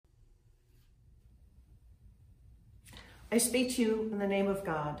I speak to you in the name of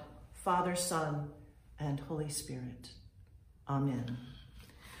God, Father, Son, and Holy Spirit. Amen.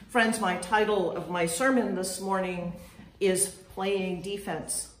 Friends, my title of my sermon this morning is Playing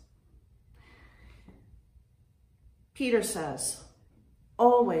Defense. Peter says,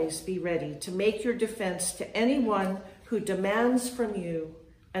 always be ready to make your defense to anyone who demands from you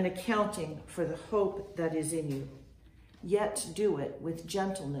an accounting for the hope that is in you, yet do it with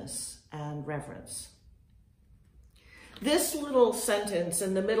gentleness and reverence. This little sentence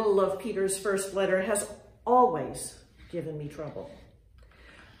in the middle of Peter's first letter has always given me trouble.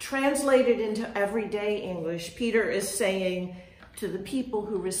 Translated into everyday English, Peter is saying to the people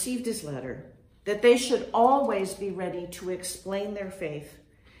who received his letter that they should always be ready to explain their faith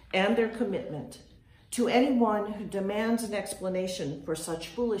and their commitment to anyone who demands an explanation for such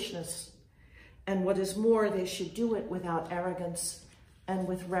foolishness. And what is more, they should do it without arrogance and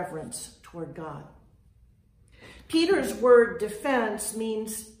with reverence toward God. Peter's word defense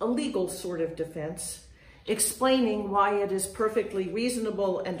means a legal sort of defense, explaining why it is perfectly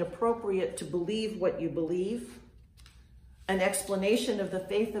reasonable and appropriate to believe what you believe, an explanation of the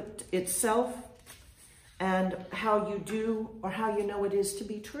faith itself, and how you do or how you know it is to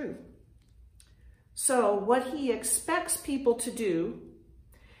be true. So what he expects people to do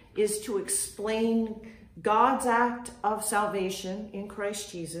is to explain God's act of salvation in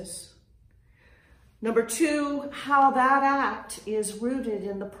Christ Jesus. Number two, how that act is rooted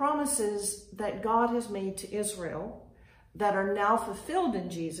in the promises that God has made to Israel that are now fulfilled in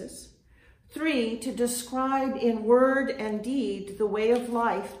Jesus. Three, to describe in word and deed the way of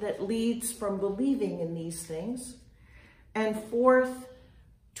life that leads from believing in these things. And fourth,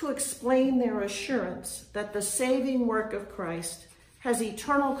 to explain their assurance that the saving work of Christ has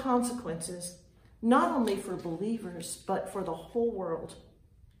eternal consequences, not only for believers, but for the whole world.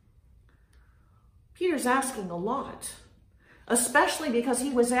 Peter's asking a lot, especially because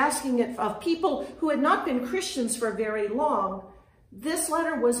he was asking it of people who had not been Christians for very long. This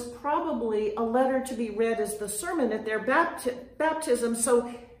letter was probably a letter to be read as the sermon at their baptism,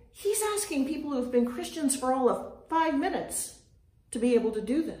 so he's asking people who've been Christians for all of 5 minutes to be able to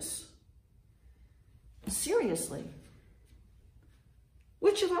do this. Seriously,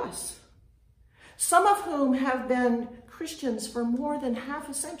 which of us, some of whom have been Christians for more than half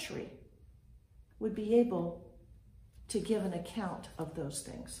a century, would be able to give an account of those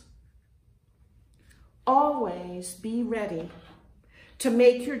things? Always be ready to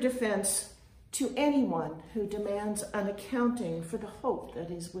make your defense to anyone who demands an accounting for the hope that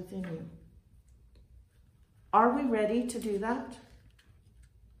is within you. Are we ready to do that?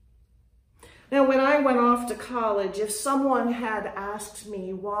 Now, when I went off to college, if someone had asked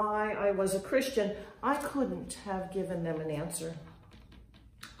me why I was a Christian, I couldn't have given them an answer.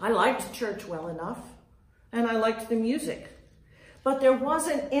 I liked church well enough, and I liked the music, but there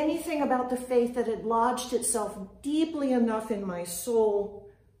wasn't anything about the faith that had lodged itself deeply enough in my soul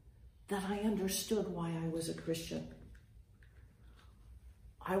that I understood why I was a Christian.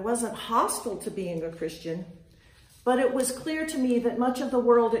 I wasn't hostile to being a Christian, but it was clear to me that much of the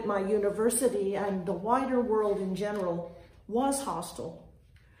world at my university and the wider world in general was hostile.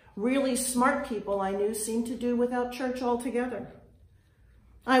 Really smart people I knew seemed to do without church altogether.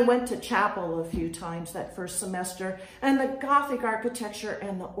 I went to chapel a few times that first semester, and the Gothic architecture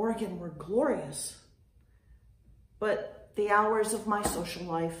and the organ were glorious. But the hours of my social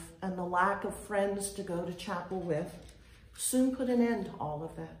life and the lack of friends to go to chapel with soon put an end to all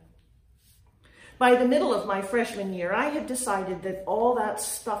of that. By the middle of my freshman year, I had decided that all that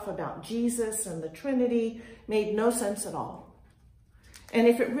stuff about Jesus and the Trinity made no sense at all. And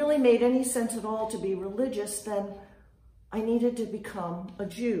if it really made any sense at all to be religious, then I needed to become a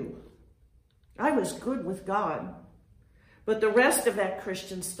Jew. I was good with God, but the rest of that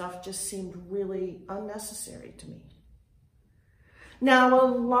Christian stuff just seemed really unnecessary to me. Now, a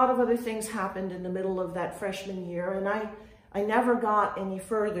lot of other things happened in the middle of that freshman year, and I never got any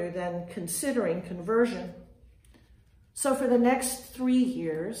further than considering conversion. So for the next 3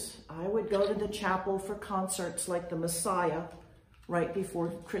 years, I would go to the chapel for concerts like the Messiah right before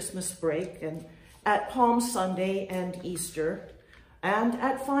Christmas break, and at Palm Sunday and Easter, and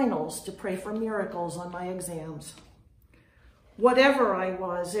at finals to pray for miracles on my exams. Whatever I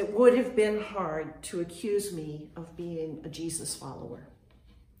was, it would have been hard to accuse me of being a Jesus follower.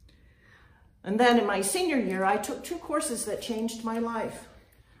 And then in my senior year, I took 2 courses that changed my life.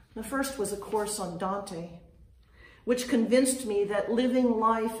 The first was a course on Dante, which convinced me that living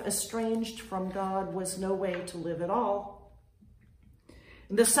life estranged from God was no way to live at all.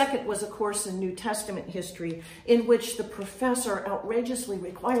 The second was a course in New Testament history in which the professor outrageously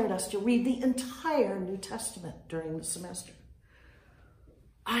required us to read the entire New Testament during the semester.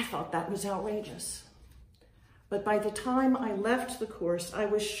 I thought that was outrageous. But by the time I left the course, I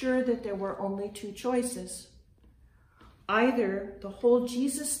was sure that there were only two choices. Either the whole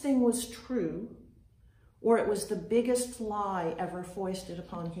Jesus thing was true, or it was the biggest lie ever foisted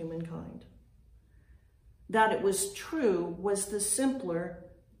upon humankind. That it was true was the simpler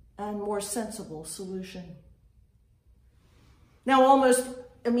and more sensible solution. Now, almost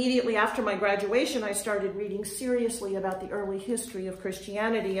immediately after my graduation, I started reading seriously about the early history of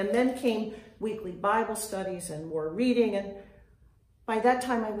Christianity, and then came weekly Bible studies and more reading. And by that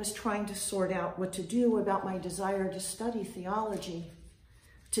time, I was trying to sort out what to do about my desire to study theology,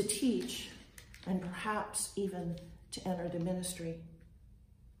 to teach, and perhaps even to enter the ministry.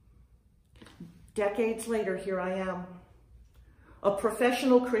 Decades later, here I am, a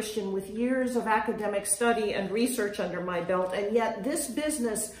professional Christian with years of academic study and research under my belt, and yet this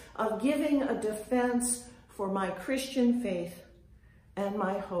business of giving a defense for my Christian faith and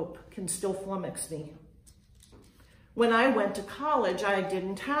my hope can still flummox me. When I went to college, I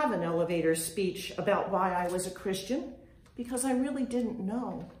didn't have an elevator speech about why I was a Christian because I really didn't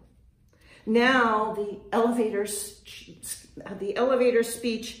know. Now the elevator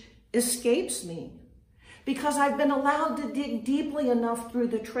speech escapes me because I've been allowed to dig deeply enough through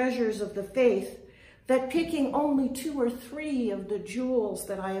the treasures of the faith that picking only 2 or 3 of the jewels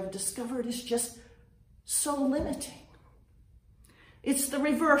that I have discovered is just so limiting. It's the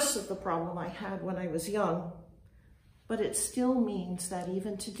reverse of the problem I had when I was young, but it still means that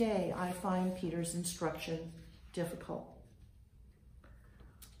even today I find Peter's instruction difficult.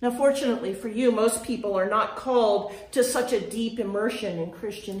 Now, fortunately for you, most people are not called to such a deep immersion in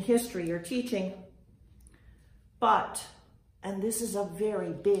Christian history or teaching. But, and this is a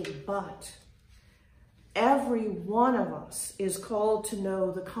very big but, every one of us is called to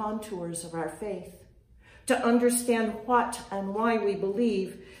know the contours of our faith, to understand what and why we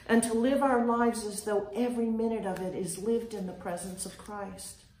believe, and to live our lives as though every minute of it is lived in the presence of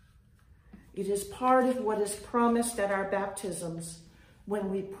Christ. It is part of what is promised at our baptisms, when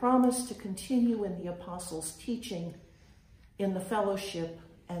we promise to continue in the apostles' teaching, in the fellowship,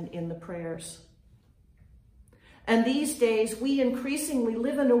 and in the prayers. And these days, we increasingly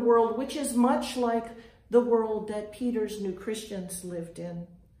live in a world which is much like the world that Peter's new Christians lived in.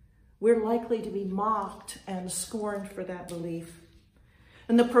 We're likely to be mocked and scorned for that belief.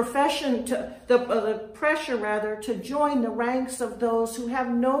 And the pressure to join the ranks of those who have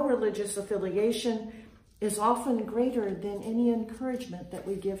no religious affiliation is often greater than any encouragement that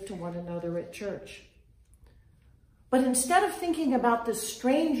we give to one another at church. But instead of thinking about the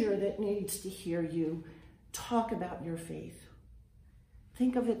stranger that needs to hear you talk about your faith,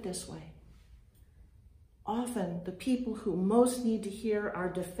 think of it this way. Often the people who most need to hear our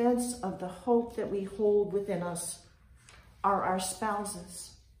defense of the hope that we hold within us are our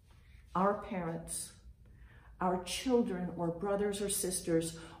spouses, our parents, our children or brothers or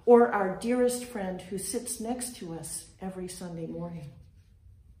sisters, or our dearest friend who sits next to us every Sunday morning.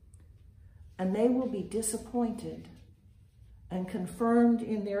 And they will be disappointed and confirmed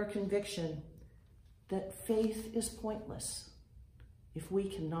in their conviction that faith is pointless if we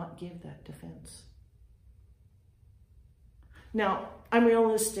cannot give that defense. Now, I'm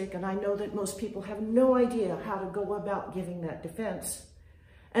realistic, and I know that most people have no idea how to go about giving that defense.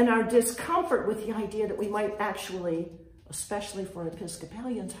 And our discomfort with the idea that we might actually, especially for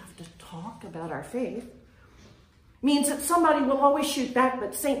Episcopalians, have to talk about our faith means that somebody will always shoot back,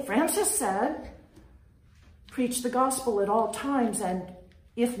 but St. Francis said, preach the gospel at all times and,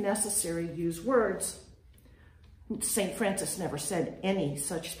 if necessary, use words. St. Francis never said any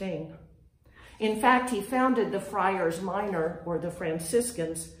such thing. In fact, he founded the Friars Minor, or the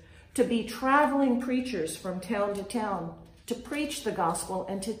Franciscans, to be traveling preachers from town to town, to preach the gospel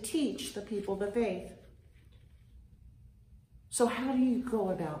and to teach the people the faith. So how do you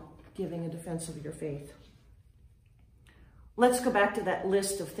go about giving a defense of your faith? Let's go back to that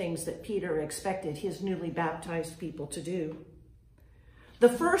list of things that Peter expected his newly baptized people to do. The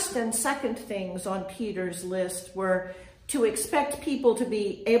first and second things on Peter's list were to expect people to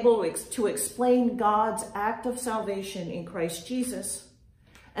be able to explain God's act of salvation in Christ Jesus,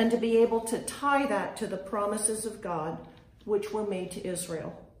 and to be able to tie that to the promises of God which were made to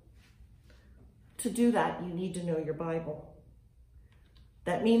Israel. To do that, you need to know your Bible.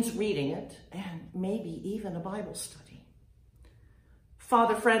 That means reading it, and maybe even a Bible study.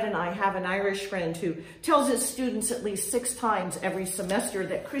 Father Fred and I have an Irish friend who tells his students at least 6 times every semester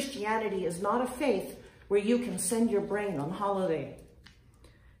that Christianity is not a faith where you can send your brain on holiday.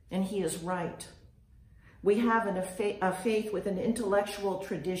 And he is right. We have a faith with an intellectual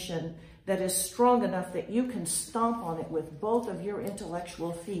tradition that is strong enough that you can stomp on it with both of your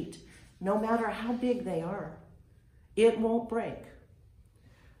intellectual feet, no matter how big they are. It won't break.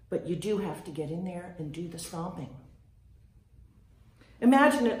 But you do have to get in there and do the stomping.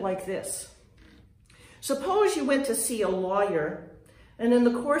 Imagine it like this. Suppose you went to see a lawyer, and in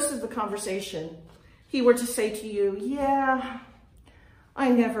the course of the conversation, he were to say to you, yeah, I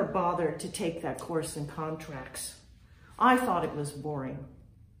never bothered to take that course in contracts. I thought it was boring.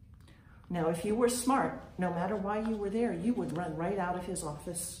 Now, if you were smart, no matter why you were there, you would run right out of his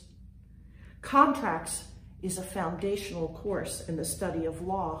office. Contracts is a foundational course in the study of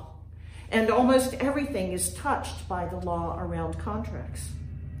law, and almost everything is touched by the law around contracts.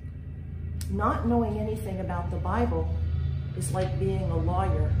 Not knowing anything about the Bible is like being a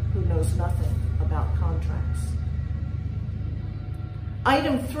lawyer who knows nothing about contracts.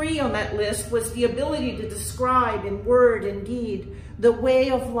 Item 3 on that list was the ability to describe in word and deed the way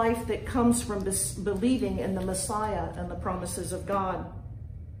of life that comes from believing in the Messiah and the promises of God.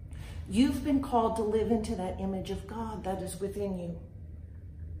 You've been called to live into that image of God that is within you.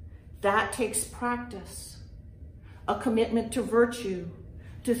 That takes practice, a commitment to virtue,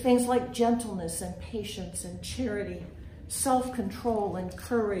 to things like gentleness and patience and charity, self-control and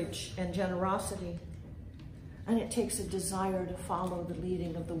courage and generosity. And it takes a desire to follow the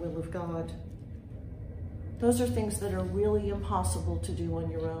leading of the will of God. Those are things that are really impossible to do on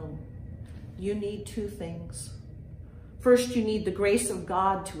your own. You need 2 things. First, you need the grace of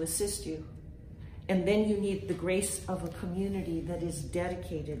God to assist you. And then you need the grace of a community that is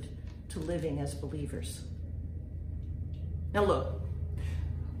dedicated to living as believers. Now look,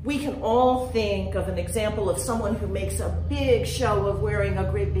 we can all think of an example of someone who makes a big show of wearing a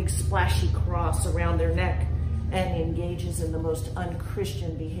great big splashy cross around their neck and engages in the most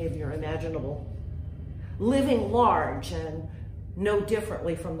unchristian behavior imaginable, living large and no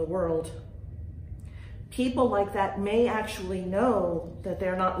differently from the world. People like that may actually know that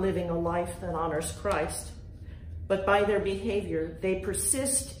they're not living a life that honors Christ, but by their behavior, they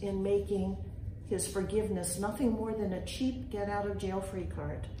persist in making his forgiveness nothing more than a cheap get-out-of-jail-free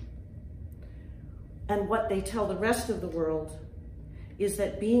card. And what they tell the rest of the world is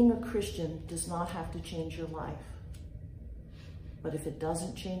that being a Christian does not have to change your life. But if it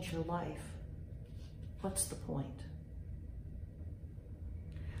doesn't change your life, what's the point?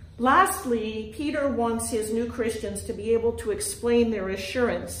 Lastly, Peter wants his new Christians to be able to explain their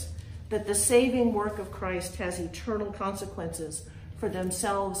assurance that the saving work of Christ has eternal consequences for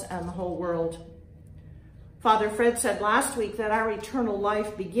themselves and the whole world. Father Fred said last week that our eternal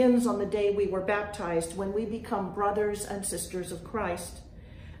life begins on the day we were baptized, when we become brothers and sisters of Christ,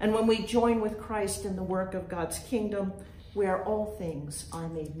 and when we join with Christ in the work of God's kingdom, where all things are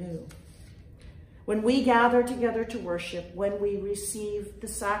made new. When we gather together to worship, when we receive the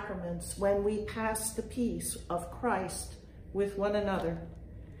sacraments, when we pass the peace of Christ with one another,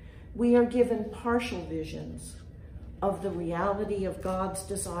 we are given partial visions of the reality of God's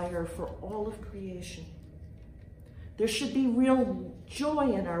desire for all of creation. There should be real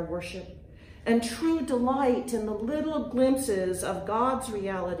joy in our worship and true delight in the little glimpses of God's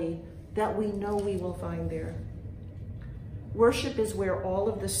reality that we know we will find there. Worship is where all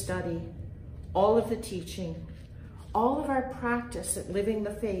of the study, all of the teaching, all of our practice at living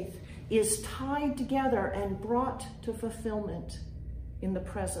the faith is tied together and brought to fulfillment in the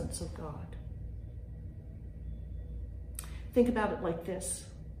presence of God. Think about it like this.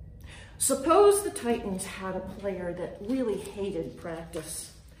 Suppose the Titans had a player that really hated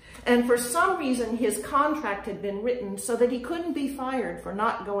practice, and for some reason his contract had been written so that he couldn't be fired for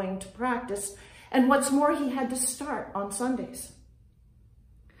not going to practice, and what's more, he had to start on Sundays.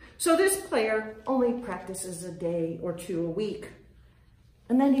 So this player only practices a day or 2 a week,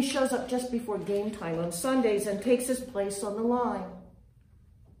 and then he shows up just before game time on Sundays and takes his place on the line.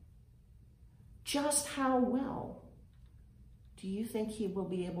 Just how well do you think he will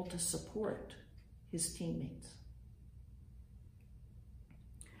be able to support his teammates?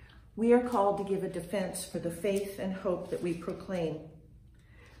 We are called to give a defense for the faith and hope that we proclaim.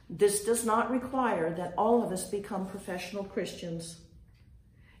 This does not require that all of us become professional Christians.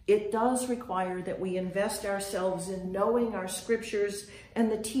 It does require that we invest ourselves in knowing our scriptures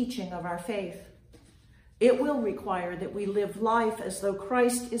and the teaching of our faith. It will require that we live life as though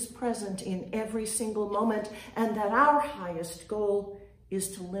Christ is present in every single moment, and that our highest goal is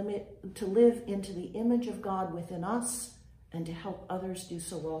to live into the image of God within us and to help others do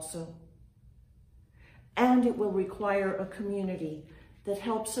so also. And it will require a community that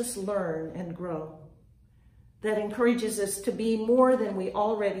helps us learn and grow. that encourages us to be more than we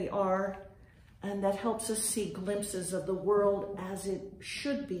already are, and that helps us see glimpses of the world as it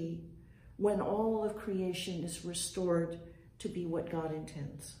should be when all of creation is restored to be what God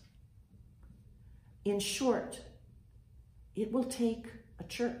intends. In short, it will take a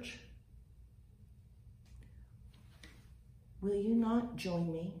church. Will you not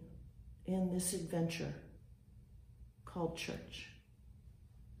join me in this adventure called church?